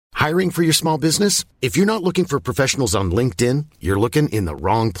Hiring for your small business? If you're not looking for professionals on LinkedIn, you're looking in the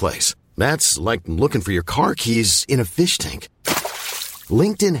wrong place. That's like looking for your car keys in a fish tank.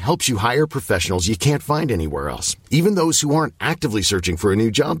 LinkedIn helps you hire professionals you can't find anywhere else, even those who aren't actively searching for a new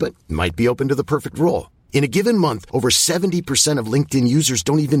job but might be open to the perfect role. In a given month, over 70% of LinkedIn users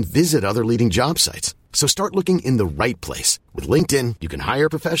don't even visit other leading job sites. So start looking in the right place. With LinkedIn, you can hire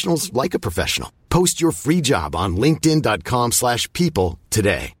professionals like a professional. Post your free job on linkedin.com/people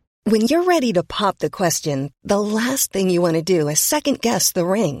today. When you're ready to pop the question, the last thing you want to do is second-guess the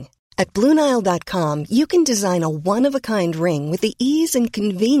ring. At BlueNile.com, you can design a one-of-a-kind ring with the ease and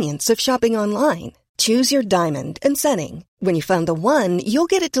convenience of shopping online. Choose your diamond and setting. When you find the one, you'll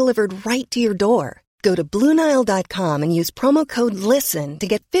get it delivered right to your door. Go to BlueNile.com and use promo code LISTEN to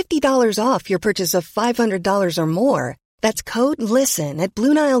get $50 off your purchase of $500 or more. That's code LISTEN at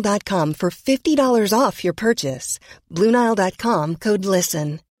BlueNile.com for $50 off your purchase. BlueNile.com, code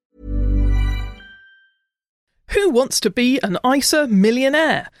LISTEN. Who wants to be an ISA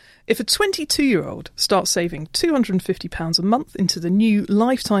millionaire? If a 22-year-old starts saving £250 a month into the new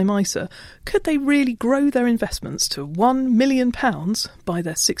Lifetime ISA, could they really grow their investments to £1 million by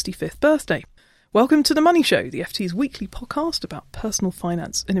their 65th birthday? Welcome to The Money Show, the FT's weekly podcast about personal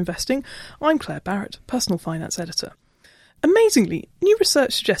finance and investing. I'm Claire Barrett, personal finance editor. Amazingly, new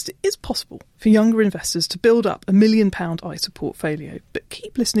research suggests it is possible for younger investors to build up a £1 million ISA portfolio, but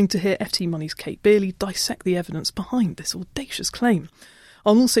keep listening to hear FT Money's Kate Beerley dissect the evidence behind this audacious claim.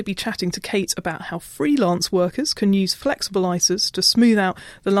 I'll also be chatting to Kate about how freelance workers can use flexible ISAs to smooth out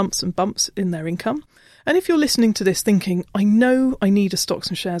the lumps and bumps in their income. And if you're listening to this thinking, I know I need a stocks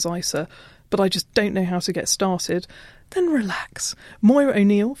and shares ISA, but I just don't know how to get started, then relax. Moira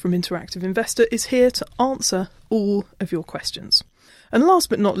O'Neill from Interactive Investor is here to answer all of your questions. And last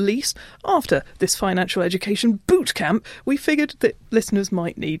but not least, after this financial education boot camp, we figured that listeners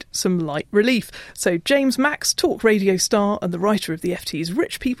might need some light relief. So James Max, talk radio star and the writer of the FT's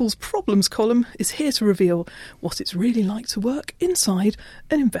Rich People's Problems column, is here to reveal what it's really like to work inside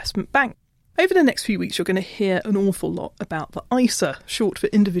an investment bank. Over the next few weeks, you're going to hear an awful lot about the ISA, short for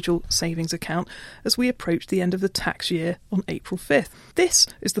Individual Savings Account, as we approach the end of the tax year on April 5th. This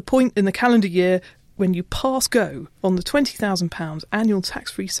is the point in the calendar year when you pass go on the £20,000 annual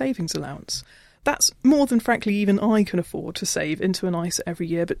tax-free savings allowance. That's more than, frankly, even I can afford to save into an ISA every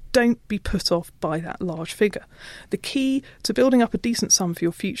year, but don't be put off by that large figure. The key to building up a decent sum for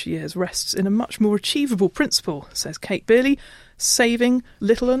your future years rests in a much more achievable principle, says Kate Beerley: saving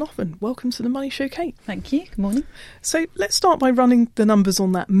little and often. Welcome to the Money Show, Kate. Thank you. Good morning. So let's start by running the numbers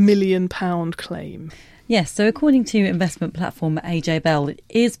on that £1 million claim. Yes, so according to investment platform AJ Bell, it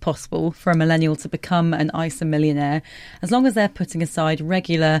is possible for a millennial to become an ISA millionaire as long as they're putting aside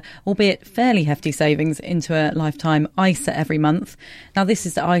regular, albeit fairly hefty savings into a lifetime ISA every month. Now, this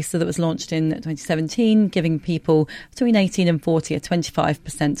is the ISA that was launched in 2017, giving people between 18 and 40 a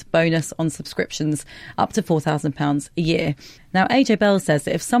 25% bonus on subscriptions up to £4,000 a year. Now, AJ Bell says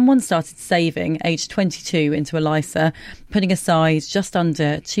that if someone started saving aged 22 into a ISA, putting aside just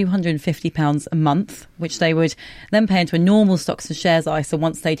under £250 a month, which they would then pay into a normal stocks and shares ISA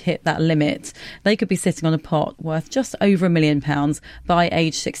once they'd hit that limit, they could be sitting on a pot worth just over £1 million by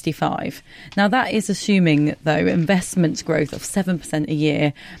age 65. Now, that is assuming, though, investment growth of 7% a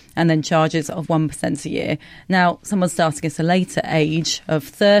year and then charges of 1% a year. Now, someone starting at a later age of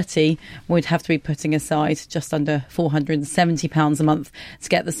 30 would have to be putting aside just under £470 a month to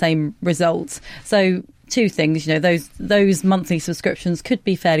get the same result. So two things, those monthly subscriptions could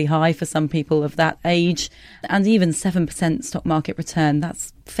be fairly high for some people of that age, and even 7% stock market return,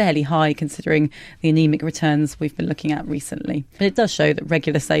 that's fairly high considering the anemic returns we've been looking at recently. But it does show that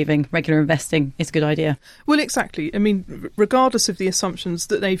regular saving, regular investing is a good idea. Well, exactly. I mean, regardless of the assumptions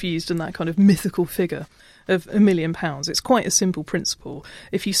that they've used in that kind of mythical figure of £1 million, it's quite a simple principle.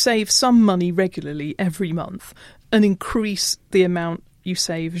 If you save some money regularly every month and increase the amount you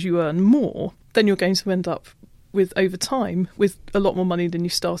save as you earn more, then you're going to end up with, over time, with a lot more money than you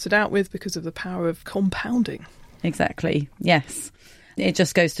started out with because of the power of compounding. Exactly, yes. It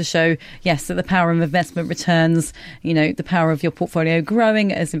just goes to show, yes, that the power of investment returns, the power of your portfolio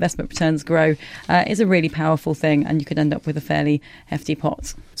growing as investment returns grow is a really powerful thing, and you could end up with a fairly hefty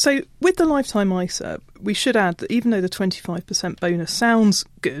pot. So with the Lifetime ISA, we should add that even though the 25% bonus sounds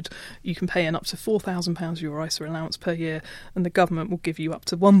good, you can pay in up to £4,000 of your ISA allowance per year, and the government will give you up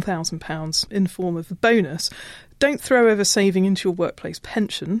to £1,000 in form of a bonus. Don't throw over saving into your workplace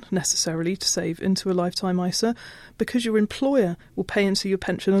pension necessarily to save into a Lifetime ISA, because your employer will pay into your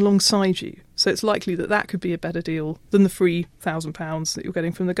pension alongside you. So it's likely that that could be a better deal than the free £1,000 that you're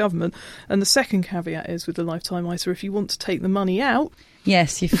getting from the government. And the second caveat is with the lifetime ISA, if you want to take the money out,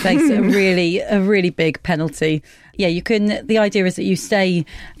 yes, you face a really big penalty. Yeah, you can. The idea is that you stay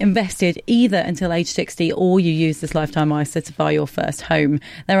invested either until age 60 or you use this lifetime ISA to buy your first home.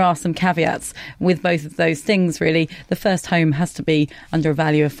 There are some caveats with both of those things, really. The first home has to be under a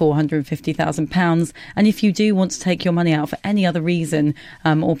value of £450,000. And if you do want to take your money out for any other reason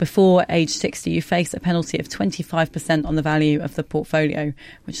or before age 60, you face a penalty of 25% on the value of the portfolio,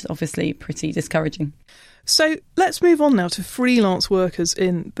 which is obviously pretty discouraging. So let's move on now to freelance workers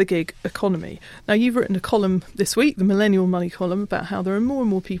in the gig economy. Now, you've written a column this week, the Millennial Money column, about how there are more and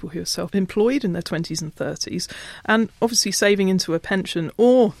more people who are self-employed in their 20s and 30s. And obviously saving into a pension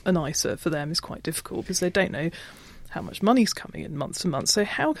or an ISA for them is quite difficult because they don't know how much money's coming in month to month. So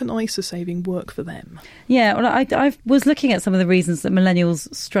how can ISA saving work for them? Yeah, well, I was looking at some of the reasons that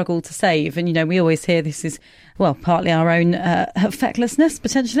millennials struggle to save. And, we always hear this is, well, partly our own fecklessness,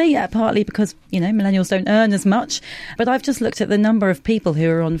 potentially, partly because, millennials don't earn as much. But I've just looked at the number of people who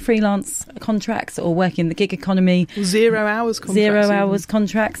are on freelance contracts or working in the gig economy. 0 hours contracts. 0 hours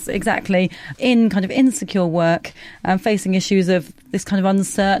contracts, exactly. In kind of insecure work, facing issues of this kind of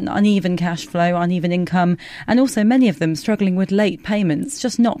uncertain, uneven cash flow, uneven income, and also many of them struggling with late payments,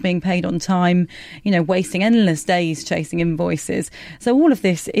 just not being paid on time, wasting endless days chasing invoices. So all of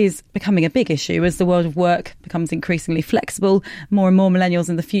this is becoming a big issue as the world of work becomes increasingly flexible. More and more millennials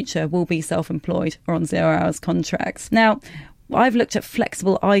in the future will be self-employed or on 0 hours contracts. Now, I've looked at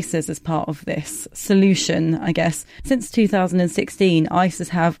flexible ISAs as part of this solution, I guess. Since 2016, ISAs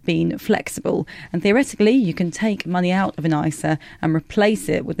have been flexible, and theoretically you can take money out of an ISA and replace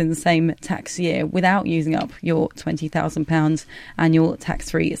it within the same tax year without using up your £20,000 annual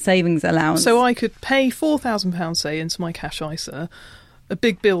tax-free savings allowance. So I could pay £4,000, say, into my cash ISA. A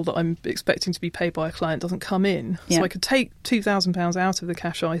big bill that I'm expecting to be paid by a client doesn't come in. Yeah. So I could take £2,000 out of the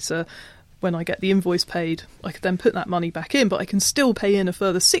cash ISA. When I get the invoice paid, I could then put that money back in, but I can still pay in a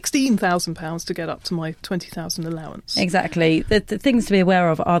further £16,000 to get up to my £20,000 allowance. Exactly. The things to be aware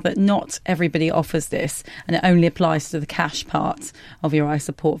of are that not everybody offers this, and it only applies to the cash part of your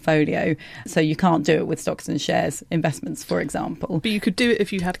ISA portfolio. So you can't do it with stocks and shares investments, for example. But you could do it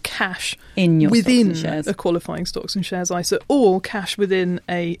if you had cash in your within stocks and shares. A qualifying stocks and shares ISA, or cash within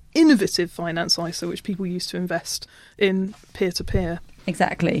a innovative finance ISA, which people use to invest in peer-to-peer.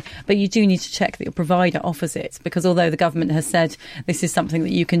 Exactly. But you do need to check that your provider offers it, because although the government has said this is something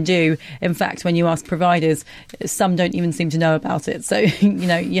that you can do, in fact, when you ask providers, some don't even seem to know about it. So,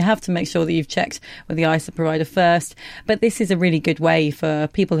 you have to make sure that you've checked with the ISA provider first. But this is a really good way for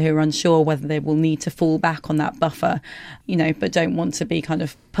people who are unsure whether they will need to fall back on that buffer, but don't want to be kind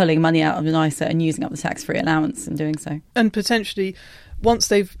of pulling money out of an ISA and using up the tax-free allowance in doing so. And potentially, once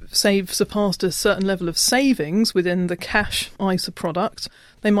they've surpassed a certain level of savings within the cash ISA product,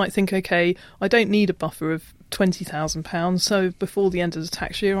 they might think, OK, I don't need a buffer of £20,000, so before the end of the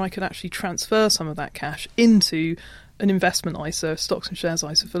tax year I could actually transfer some of that cash into an investment ISA, stocks and shares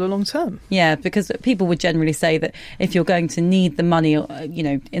ISA, for the long term. Yeah, because people would generally say that if you're going to need the money,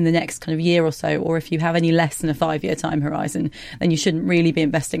 in the next kind of year or so, or if you have any less than a 5-year time horizon, then you shouldn't really be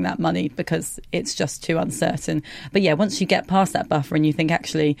investing that money because it's just too uncertain. But yeah, once you get past that buffer and you think,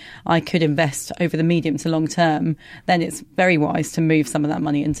 actually, I could invest over the medium to long term, then it's very wise to move some of that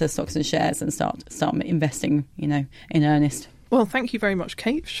money into stocks and shares and start investing, in earnest. Well, thank you very much,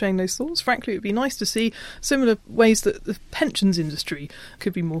 Kate, for sharing those thoughts. Frankly, it would be nice to see similar ways that the pensions industry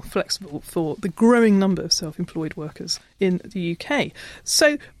could be more flexible for the growing number of self-employed workers in the UK.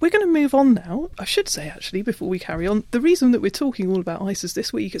 So we're going to move on now. I should say, actually, before we carry on, the reason that we're talking all about ISAs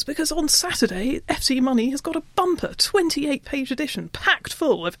this week is because on Saturday, FT Money has got a bumper 28-page edition packed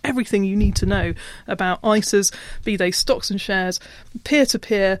full of everything you need to know about ISAs, be they stocks and shares,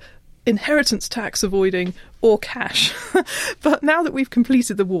 peer-to-peer, inheritance tax avoiding, or cash. But now that we've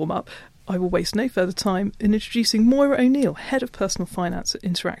completed the warm-up, I will waste no further time in introducing Moira O'Neill, Head of Personal Finance at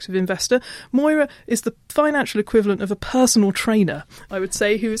Interactive Investor. Moira is the financial equivalent of a personal trainer, I would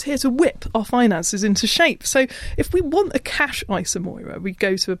say, who is here to whip our finances into shape. So if we want a cash ISA, Moira, we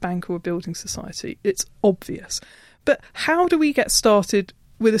go to a bank or a building society. It's obvious. But how do we get started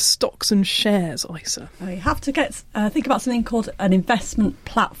with a stocks and shares ISA? You have to think about something called an investment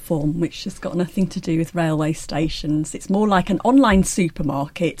platform, which has got nothing to do with railway stations. It's more like an online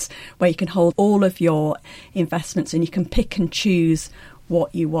supermarket where you can hold all of your investments and you can pick and choose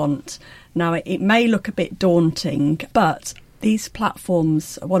what you want. Now, it may look a bit daunting, but These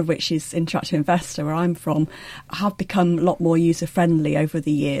platforms, one of which is Interactive Investor, where I'm from, have become a lot more user-friendly over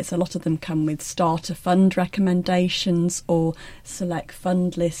the years. A lot of them come with starter fund recommendations or select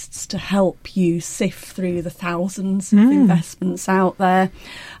fund lists to help you sift through the thousands of investments out there.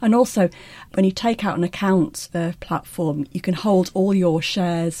 And also, when you take out an account platform, you can hold all your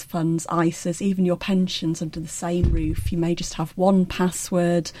shares, funds, ISAs, even your pensions under the same roof. You may just have one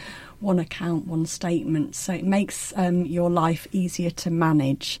password, one account, one statement. So it makes your life easier to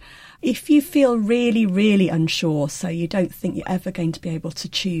manage. If you feel really, really unsure, so you don't think you're ever going to be able to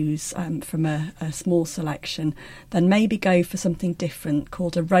choose from a small selection, then maybe go for something different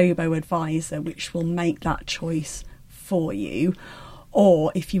called a robo-advisor, which will make that choice for you.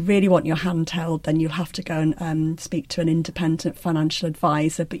 Or if you really want your hand held, then you'll have to go and speak to an independent financial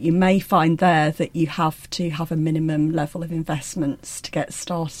advisor. But you may find there that you have to have a minimum level of investments to get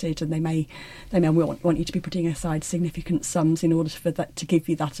started, and they may want you to be putting aside significant sums in order for that to give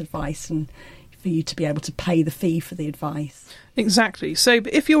you that advice and for you to be able to pay the fee for the advice. Exactly. So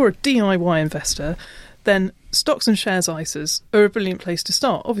if you're a DIY investor, then stocks and shares ISAs are a brilliant place to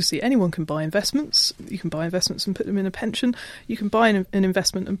start. Obviously, anyone can buy investments. You can buy investments and put them in a pension. You can buy an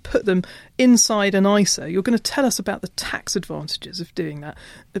investment and put them inside an ISA. You're going to tell us about the tax advantages of doing that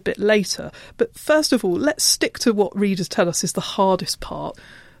a bit later. But first of all, let's stick to what readers tell us is the hardest part.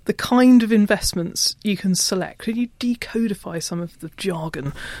 The kind of investments you can select. Could you decodify some of the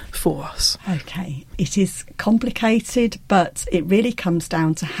jargon for us? Okay, it is complicated, but it really comes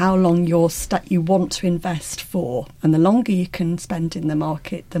down to how long you want to invest for. And the longer you can spend in the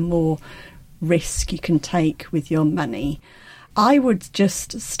market, the more risk you can take with your money. I would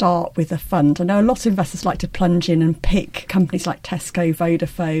just start with a fund. I know a lot of investors like to plunge in and pick companies like Tesco,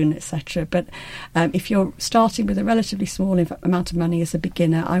 Vodafone, etc. But if you're starting with a relatively small amount of money as a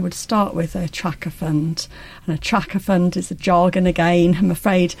beginner, I would start with a tracker fund. And a tracker fund is a jargon again. I'm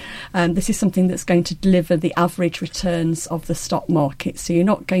afraid this is something that's going to deliver the average returns of the stock market. So you're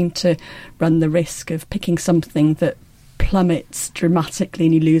not going to run the risk of picking something that plummets dramatically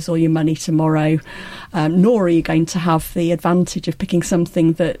and you lose all your money tomorrow, nor are you going to have the advantage of picking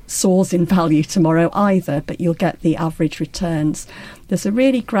something that soars in value tomorrow either, but you'll get the average returns. There's a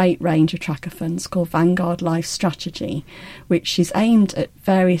really great range of tracker funds called Vanguard Life Strategy, which is aimed at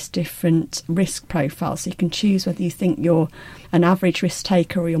various different risk profiles. So you can choose whether you think you're an average risk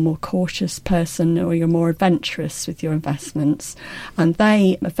taker or you're a more cautious person or you're more adventurous with your investments. And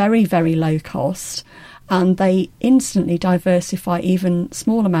they are very, very low cost. And they instantly diversify even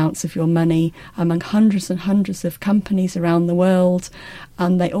small amounts of your money among hundreds and hundreds of companies around the world.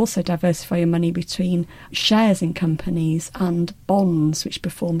 And they also diversify your money between shares in companies and bonds, which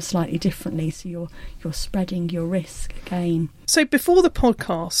perform slightly differently. So you're spreading your risk again. So before the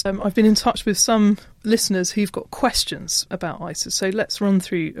podcast, I've been in touch with some listeners who've got questions about ISAs. So let's run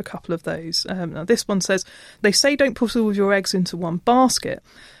through a couple of those. Now this one says, they say don't put all of your eggs into one basket.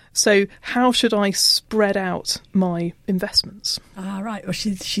 So how should I spread out my investments? Right. Well,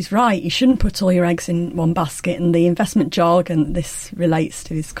 she's right. You shouldn't put all your eggs in one basket. And the investment jargon this relates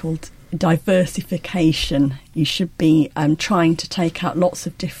to is called diversification. You should be trying to take out lots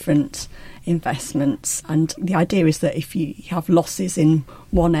of different investments. And the idea is that if you have losses in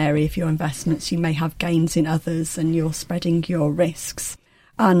one area of your investments, you may have gains in others and you're spreading your risks.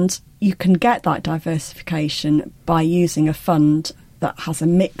 And you can get that diversification by using a fund that has a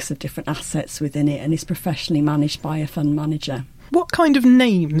mix of different assets within it and is professionally managed by a fund manager. What kind of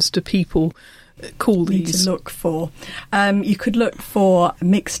names do people call these? You need to look for. You could look for a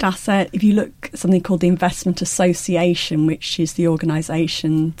mixed asset. If you look at something called the Investment Association, which is the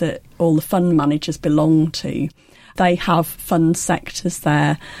organisation that all the fund managers belong to, they have fund sectors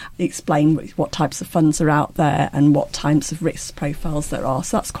there, explain what types of funds are out there and what types of risk profiles there are.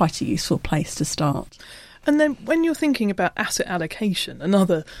 So that's quite a useful place to start. And then when you're thinking about asset allocation,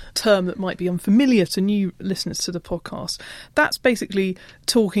 another term that might be unfamiliar to new listeners to the podcast, that's basically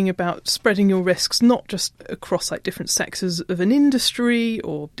talking about spreading your risks not just across like different sectors of an industry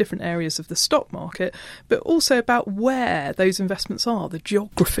or different areas of the stock market, but also about where those investments are, the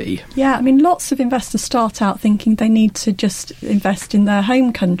geography. Yeah, I mean, lots of investors start out thinking they need to just invest in their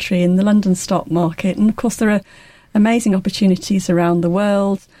home country, in the London stock market. And of course, there are amazing opportunities around the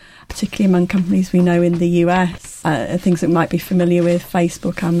world, particularly among companies we know in the US, things that we might be familiar with,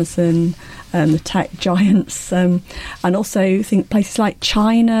 Facebook, Amazon, the tech giants, and also think places like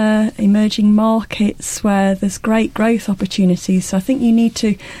China, emerging markets where there's great growth opportunities. So I think you need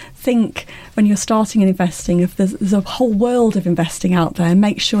to think when you're starting and investing, if there's a whole world of investing out there,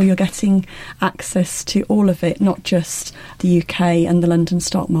 make sure you're getting access to all of it, not just the UK and the London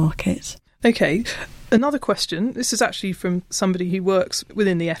stock market. Okay. Another question, this is actually from somebody who works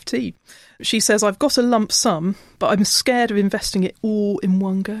within the FT. She says, I've got a lump sum, but I'm scared of investing it all in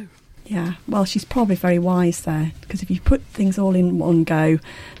one go. Yeah, well, she's probably very wise there, because if you put things all in one go,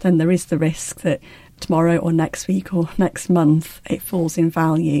 then there is the risk that tomorrow or next week or next month it falls in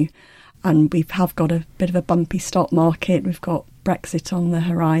value. And we have got a bit of a bumpy stock market. We've got Brexit on the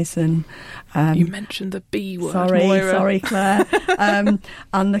horizon. You mentioned the B word, Moira. Sorry, Claire.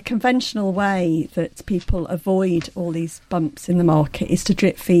 And the conventional way that people avoid all these bumps in the market is to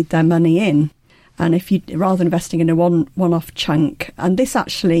drip feed their money in. And if you, rather than investing in a one-off chunk, and this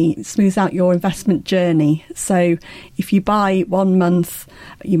actually smooths out your investment journey. So if you buy 1 month,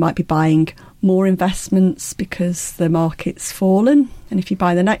 you might be buying more investments because the market's fallen. And if you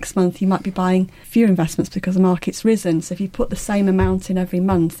buy the next month, you might be buying fewer investments because the market's risen. So if you put the same amount in every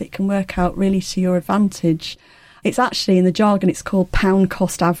month, it can work out really to your advantage. It's actually, in the jargon, it's called pound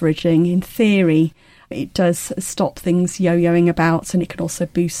cost averaging. In theory, it does stop things yo-yoing about, and it can also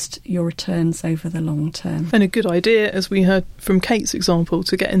boost your returns over the long term. And a good idea, as we heard from Kate's example,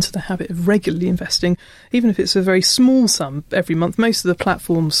 to get into the habit of regularly investing, even if it's a very small sum every month. Most of the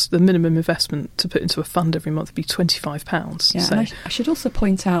platforms, the minimum investment to put into a fund every month would be £25. Yeah, so. and I should also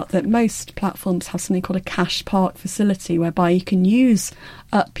point out that most platforms have something called a cash park facility, whereby you can use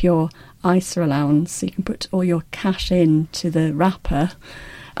up your ISA allowance, so you can put all your cash into the wrapper,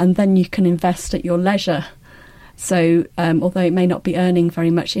 and then you can invest at your leisure. So although it may not be earning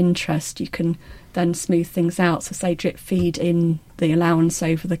very much interest, you can then smooth things out. So say drip feed in the allowance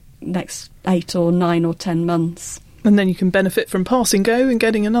over the next 8 or 9 or 10 months. And then you can benefit from passing go and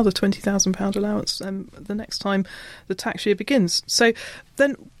getting another £20,000 allowance the next time the tax year begins. So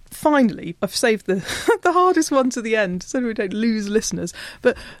then finally, I've saved the hardest one to the end so we don't lose listeners.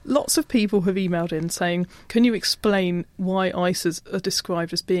 But lots of people have emailed in saying, can you explain why ISAs are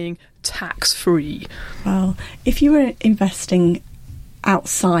described as being tax-free? Well, if you were investing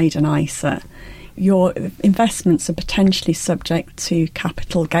outside an ISA, your investments are potentially subject to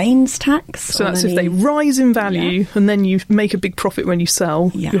capital gains tax. So that's if they rise in value and then you make a big profit when you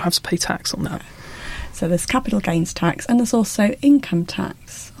sell, you'll have to pay tax on that. So there's capital gains tax, and there's also income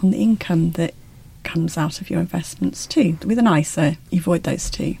tax on the income that comes out of your investments too. With an ISA, you avoid those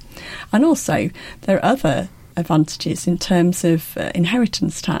two. And also, there are other advantages in terms of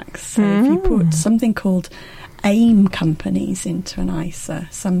inheritance tax. So if you put something called AIM companies into an ISA,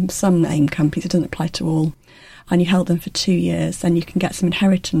 some AIM companies, it doesn't apply to all, and you held them for 2 years, then you can get some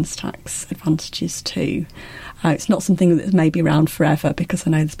inheritance tax advantages too. It's not something that's maybe around forever, because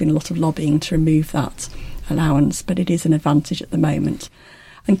I know there's been a lot of lobbying to remove that allowance, but it is an advantage at the moment.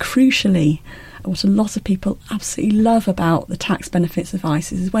 And crucially, what a lot of people absolutely love about the tax benefits of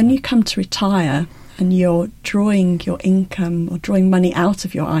ISAs is when you come to retire and you're drawing your income or drawing money out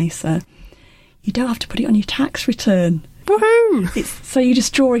of your ISA, you don't have to put it on your tax return. Woohoo! So you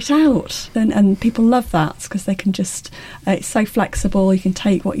just draw it out, and people love that because they can just, it's so flexible, you can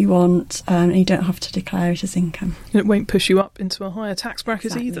take what you want, and you don't have to declare it as income. And it won't push you up into a higher tax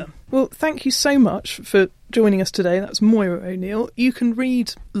bracket either. Well, thank you so much for joining us today. That's Moira O'Neill. You can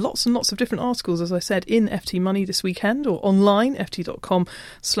read lots and lots of different articles, as I said, in FT Money this weekend or online,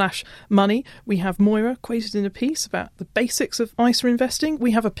 ft.com/money. We have Moira quoted in a piece about the basics of ISA investing.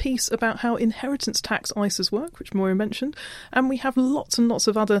 We have a piece about how inheritance tax ISAs work, which Moira mentioned. And we have lots and lots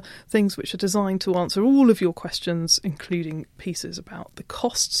of other things which are designed to answer all of your questions, including pieces about the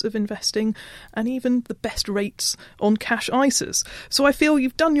costs of investing and even the best rates on cash ISAs. So I feel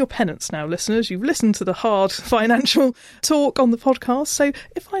you've done your penance now, listeners. You've listened to the hard financial talk on the podcast. So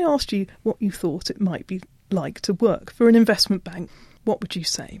if I asked you what you thought it might be like to work for an investment bank, what would you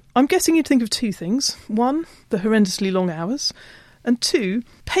say? I'm guessing you'd think of two things. One, the horrendously long hours. And two,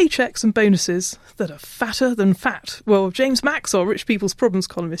 paychecks and bonuses that are fatter than fat. Well, James Maxwell, Rich People's Problems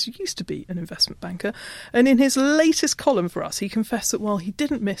columnist, used to be an investment banker. And in his latest column for us, he confessed that while he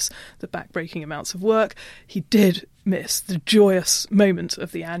didn't miss the back-breaking amounts of work, he did miss the joyous moment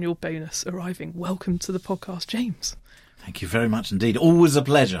of the annual bonus arriving. Welcome to the podcast, James. Thank you very much indeed. Always a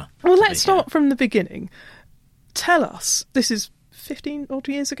pleasure. Well, let's start from the beginning. Tell us, this is 15 odd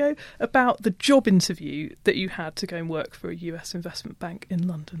years ago, about the job interview that you had to go and work for a US investment bank in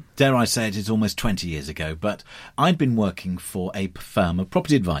London. Dare I say it's almost 20 years ago, but I'd been working for a firm of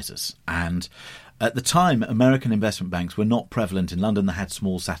property advisors, and at the time, American investment banks were not prevalent in London. They had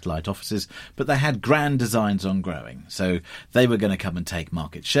small satellite offices, but they had grand designs on growing. So they were going to come and take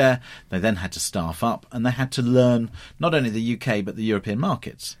market share. They then had to staff up, and they had to learn not only the UK, but the European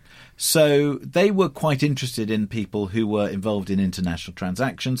markets. So they were quite interested in people who were involved in international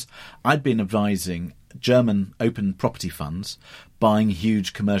transactions. I'd been advising German open property funds buying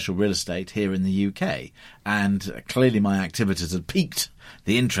huge commercial real estate here in the UK. And clearly my activities had piqued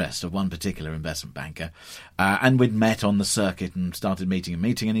the interest of one particular investment banker. And we'd met on the circuit and started meeting.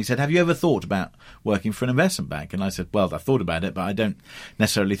 And he said, have you ever thought about working for an investment bank? And I said, well, I've thought about it, but I don't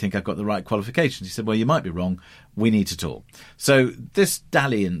necessarily think I've got the right qualifications. He said, well, you might be wrong. We need to talk. So this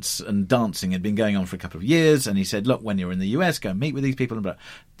dalliance and dancing had been going on for a couple of years. And he said, look, when you're in the US, go and meet with these people.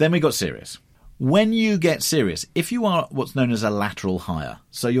 Then we got serious. When you get serious, if you are what's known as a lateral hire,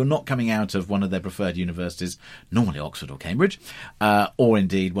 so you're not coming out of one of their preferred universities, normally Oxford or Cambridge, or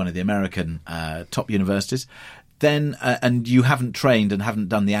indeed one of the American top universities, then and you haven't trained and haven't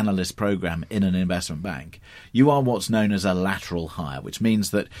done the analyst program in an investment bank, you are what's known as a lateral hire, which means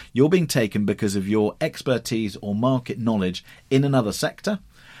that you're being taken because of your expertise or market knowledge in another sector,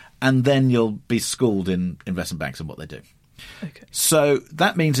 and then you'll be schooled in investment banks and what they do. Okay. So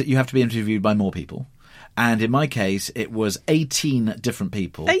that means that you have to be interviewed by more people. And in my case, it was 18 different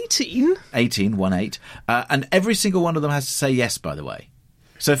people. 18? 18, 1-8. And every single one of them has to say yes, by the way.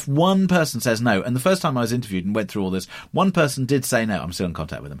 So if one person says no, and the first time I was interviewed and went through all this, one person did say no. I'm still in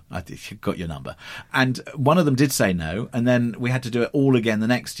contact with them. I got your number. And one of them did say no, and then we had to do it all again the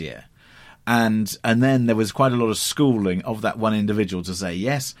next year. And then there was quite a lot of schooling of that one individual to say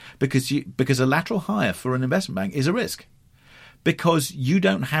yes, because a lateral hire for an investment bank is a risk. Because you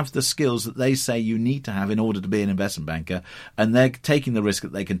don't have the skills that they say you need to have in order to be an investment banker, and they're taking the risk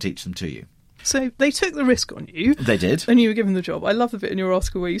that they can teach them to you. So they took the risk on you. They did. And you were given the job. I love the bit in your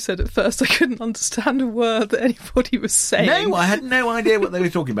article where you said at first I couldn't understand a word that anybody was saying. No, I had no idea what they were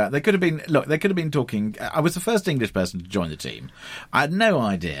talking about. They could have been talking. I was the first English person to join the team. I had no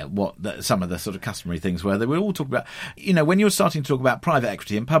idea what some of the sort of customary things were. They were all talking about, when you're starting to talk about private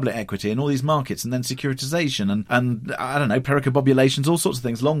equity and public equity and all these markets and then securitization and I don't know, pericobobulations, all sorts of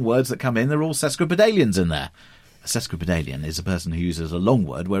things, long words that come in, they're all sesquipedalians in there. A sesquipedalian is a person who uses a long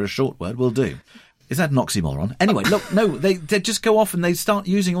word where a short word will do. Is that an oxymoron? Anyway, look, no, they just go off and they start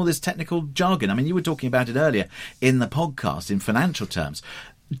using all this technical jargon. I mean, you were talking about it earlier in the podcast in financial terms.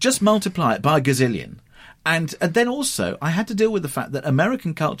 Just multiply it by a gazillion. And then also, I had to deal with the fact that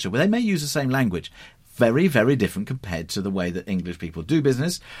American culture, where they may use the same language, very, very different compared to the way that English people do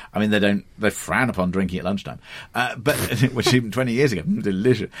business. I mean, they frown upon drinking at lunchtime, but which even 20 years ago,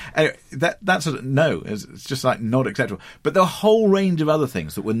 delicious. Anyway, that sort of it's just like not acceptable. But there were a whole range of other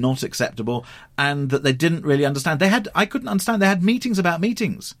things that were not acceptable and that they didn't really understand. I couldn't understand. They had meetings about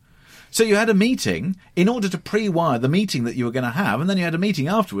meetings. So you had a meeting in order to pre-wire the meeting that you were going to have, and then you had a meeting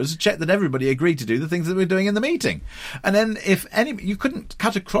afterwards to check that everybody agreed to do the things that we were doing in the meeting. And then you couldn't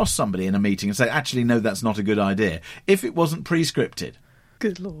cut across somebody in a meeting and say, actually, no, that's not a good idea, if it wasn't pre-scripted.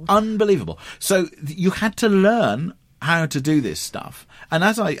 Good Lord. Unbelievable. So you had to learn how to do this stuff. And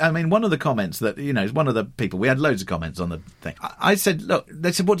as I mean, one of the comments that, one of the people, we had loads of comments on the thing. I said, look,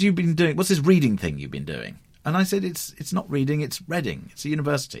 they said, what have you been doing? What's this reading thing you've been doing? And I said, it's not reading, it's Reading. It's a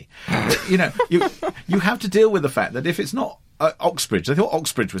university. You have to deal with the fact that if it's not Oxbridge, they thought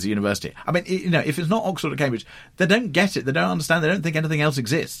Oxbridge was a university. I mean, if it's not Oxford or Cambridge, they don't get it. They don't understand. They don't think anything else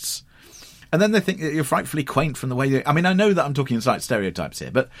exists. And then they think that you're frightfully quaint from the way I know that I'm talking in slight stereotypes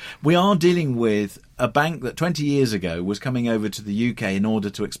here, but we are dealing with a bank that 20 years ago was coming over to the UK in order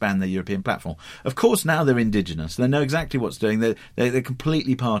to expand their European platform. Of course, now they're indigenous. They know exactly what's doing. They're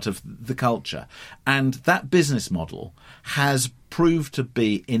completely part of the culture. And that business model has proved to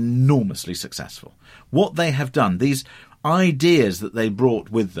be enormously successful. What they have done, these ideas that they brought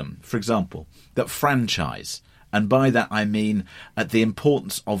with them, for example, that franchise, and by that I mean the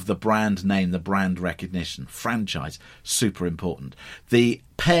importance of the brand name, the brand recognition. Franchise, super important. The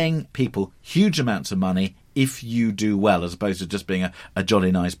paying people huge amounts of money if you do well, as opposed to just being a jolly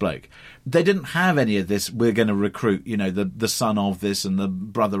nice bloke. They didn't have any of this, we're going to recruit, the son of this and the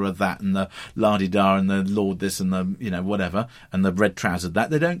brother of that and the la-di-da and the lord this and the, whatever, and the red trousered that.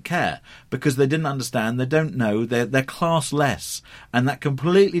 They don't care because they didn't understand, they don't know, they're classless, and that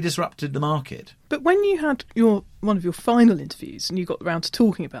completely disrupted the market. But when you had one of your final interviews and you got around to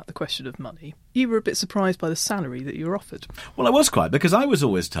talking about the question of money, you were a bit surprised by the salary that you were offered. Well, I was quite, because I was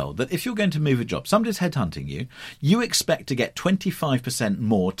always told that if you're going to move a job, somebody's headhunting you, you expect to get 25%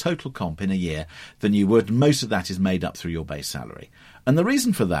 more total comp in a year than you would. Most of that is made up through your base salary. And the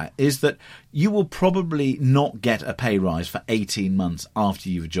reason for that is that you will probably not get a pay rise for 18 months after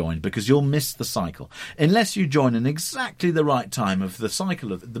you've joined, because you'll miss the cycle. Unless you join in exactly the right time of the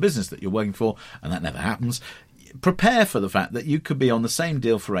cycle of the business that you're working for, and that never happens, prepare for the fact that you could be on the same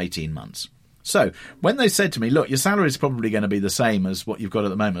deal for 18 months. So when they said to me, look, your salary is probably going to be the same as what you've got at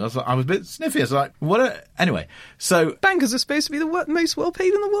the moment, I was a bit sniffy. I was like, what? Anyway, so... Bankers are supposed to be the most well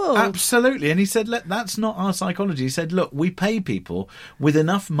paid in the world. Absolutely. And he said, that's not our psychology. He said, look, we pay people with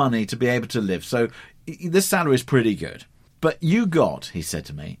enough money to be able to live. So this salary is pretty good. But you got, he said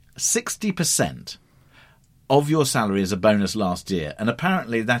to me, 60% of your salary as a bonus last year, and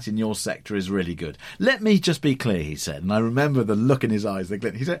apparently that in your sector is really good. Let me just be clear, he said, and I remember the look in his eyes.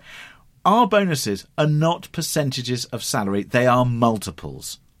 He said, our bonuses are not percentages of salary, they are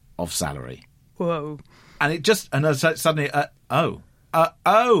multiples of salary. Whoa. And it just, and suddenly,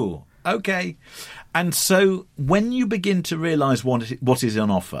 okay. And so when you begin to realise what is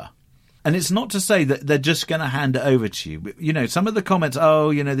on offer, and it's not to say that they're just going to hand it over to you. You know, some of the comments,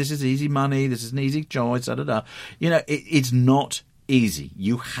 this is easy money, this is an easy choice, it's not easy.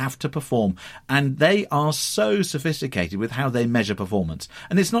 You have to perform. And they are so sophisticated with how they measure performance.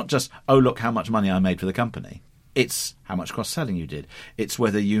 And it's not just, look how much money I made for the company. It's how much cross-selling you did. It's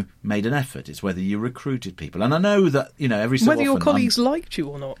whether you made an effort. It's whether you recruited people. And I know that, every so often... Whether your colleagues liked you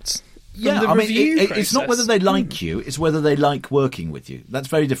or not. Yeah, I mean, it's not whether they like you, it's whether they like working with you. That's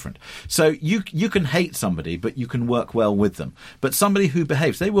very different. So you can hate somebody, but you can work well with them. But somebody who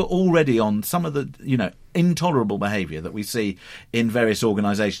behaves, they were already on some of the, intolerable behaviour that we see in various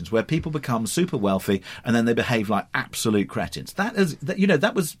organisations where people become super wealthy and then they behave like absolute cretins. That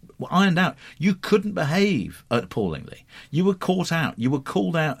was ironed out. You couldn't behave appallingly. You were caught out. You were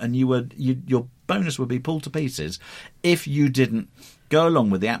called out, and your bonus would be pulled to pieces if you didn't go along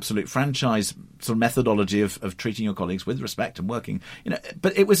with the absolute franchise sort of methodology of treating your colleagues with respect and working.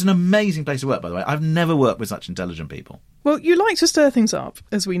 But it was an amazing place to work, by the way. I've never worked with such intelligent people. Well, you like to stir things up,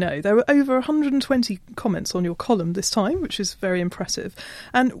 as we know. There were over 120 comments on your column this time, which is very impressive.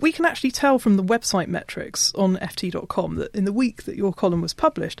 And we can actually tell from the website metrics on ft.com that in the week that your column was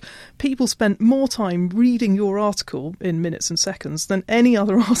published, people spent more time reading your article in minutes and seconds than any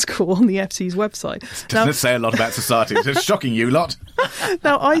other article on the FT's website. Doesn't say a lot about society. It's shocking, you lot.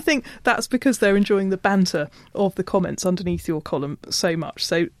 Now, I think that's because they're enjoying the banter of the comments underneath your column so much.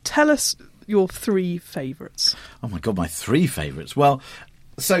 So tell us your 3 favourites. Oh my God, my 3 favourites. Well,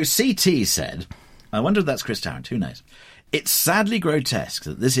 so CT said, I wonder if that's Chris Tarrant, who knows? It's sadly grotesque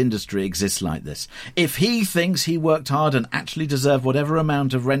that this industry exists like this. If he thinks he worked hard and actually deserved whatever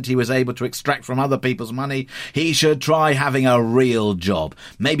amount of rent he was able to extract from other people's money, he should try having a real job.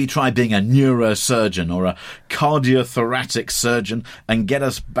 Maybe try being a neurosurgeon or a cardiothoracic surgeon and get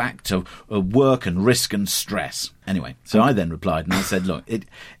us back to work and risk and stress. Anyway, so I then replied and I said, look, it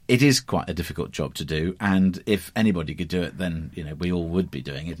is quite a difficult job to do, and if anybody could do it, then we all would be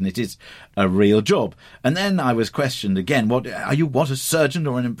doing it, and it is a real job. And then I was questioned again, what a surgeon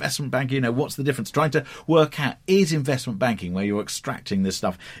or an investment banker? What's the difference? Trying to work out, is investment banking, where you're extracting this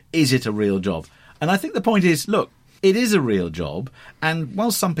stuff, is it a real job? And I think the point is, look, it is a real job, and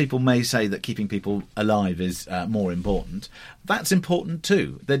while some people may say that keeping people alive is more important, that's important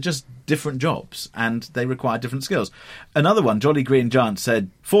too. They're just different jobs, and they require different skills. Another one, Jolly Green Giant,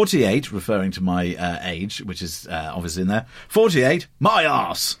 said 48, referring to my age, which is obviously in there. 48, my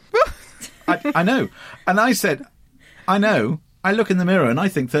arse. I know. And I said, I know. I look in the mirror and I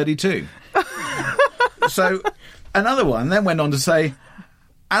think 32. So another one then went on to say,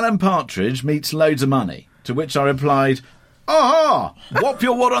 Alan Partridge meets loads of money. To which I replied, aha, whop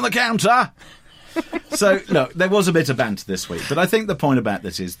your wad on the counter. So, look, there was a bit of banter this week. But I think the point about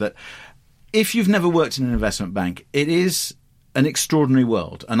this is that if you've never worked in an investment bank, it is an extraordinary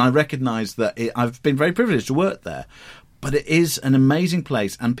world. And I recognise that I've been very privileged to work there. But it is an amazing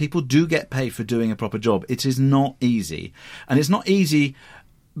place, and people do get paid for doing a proper job. It is not easy. And it's not easy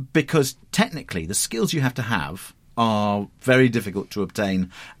because technically the skills you have to have are very difficult to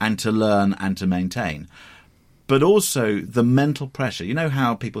obtain and to learn and to maintain. But also the mental pressure. You know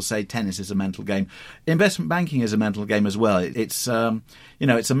how people say tennis is a mental game? Investment banking is a mental game as well. It's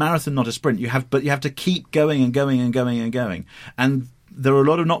it's a marathon, not a sprint. But you have to keep going and going and going and going. And there are a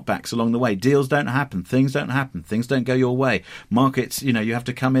lot of knockbacks along the way. Deals don't happen. Things don't happen. Things don't go your way. Markets, you have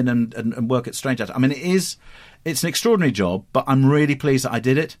to come in and work at strange hours. I mean, it's an extraordinary job, but I'm really pleased that I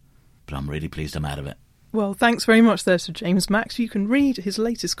did it. But I'm really pleased I'm out of it. Well, thanks very much there to James Max. You can read his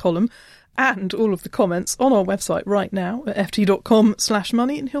latest column and all of the comments on our website right now at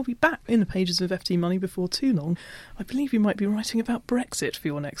ft.com/money, and he'll be back in the pages of FT Money before too long. I believe you might be writing about Brexit for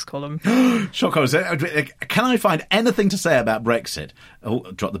your next column. Shock. Can I find anything to say about Brexit?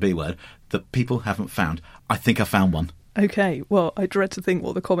 Oh, drop the B word, that people haven't found? I think I found one. Okay, well, I dread to think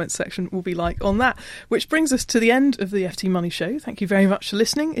what the comments section will be like on that, which brings us to the end of the FT Money Show. Thank you very much for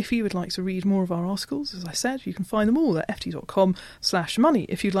listening. If you would like to read more of our articles, as I said, you can find them all at ft.com/money.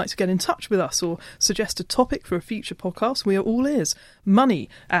 If you'd like to get in touch with us or suggest a topic for a future podcast, we are all ears.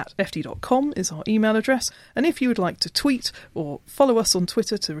 money@ft.com is our email address. And if you would like to tweet or follow us on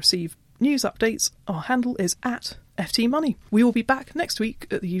Twitter to receive news updates, our handle is @FTMoney. We will be back next week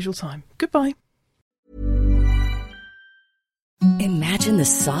at the usual time. Goodbye. Imagine the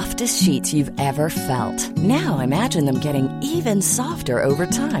softest sheets you've ever felt. Now imagine them getting even softer over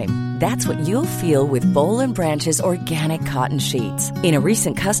time. That's what you'll feel with Boll & Branch's organic cotton sheets. In a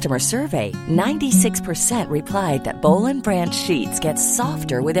recent customer survey, 96% replied that Boll & Branch sheets get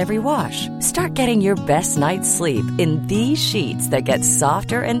softer with every wash. Start getting your best night's sleep in these sheets that get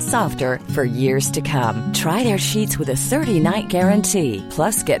softer and softer for years to come. Try their sheets with a 30-night guarantee.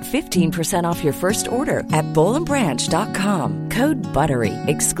 Plus, get 15% off your first order at bollandbranch.com. Code BUTTERY.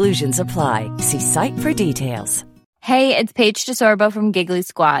 Exclusions apply. See site for details. Hey, it's Paige DeSorbo from Giggly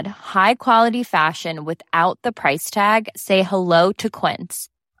Squad. High quality fashion without the price tag. Say hello to Quince.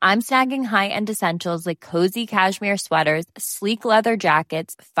 I'm snagging high-end essentials like cozy cashmere sweaters, sleek leather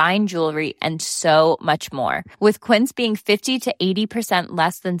jackets, fine jewelry, and so much more. With Quince being 50 to 80%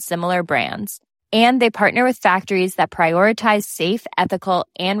 less than similar brands. And they partner with factories that prioritize safe, ethical,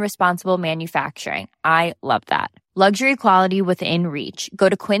 and responsible manufacturing. I love that. Luxury quality within reach. Go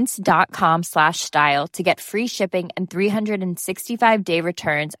to quince.com/style to get free shipping and 365-day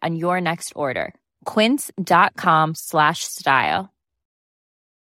returns on your next order. Quince.com/style.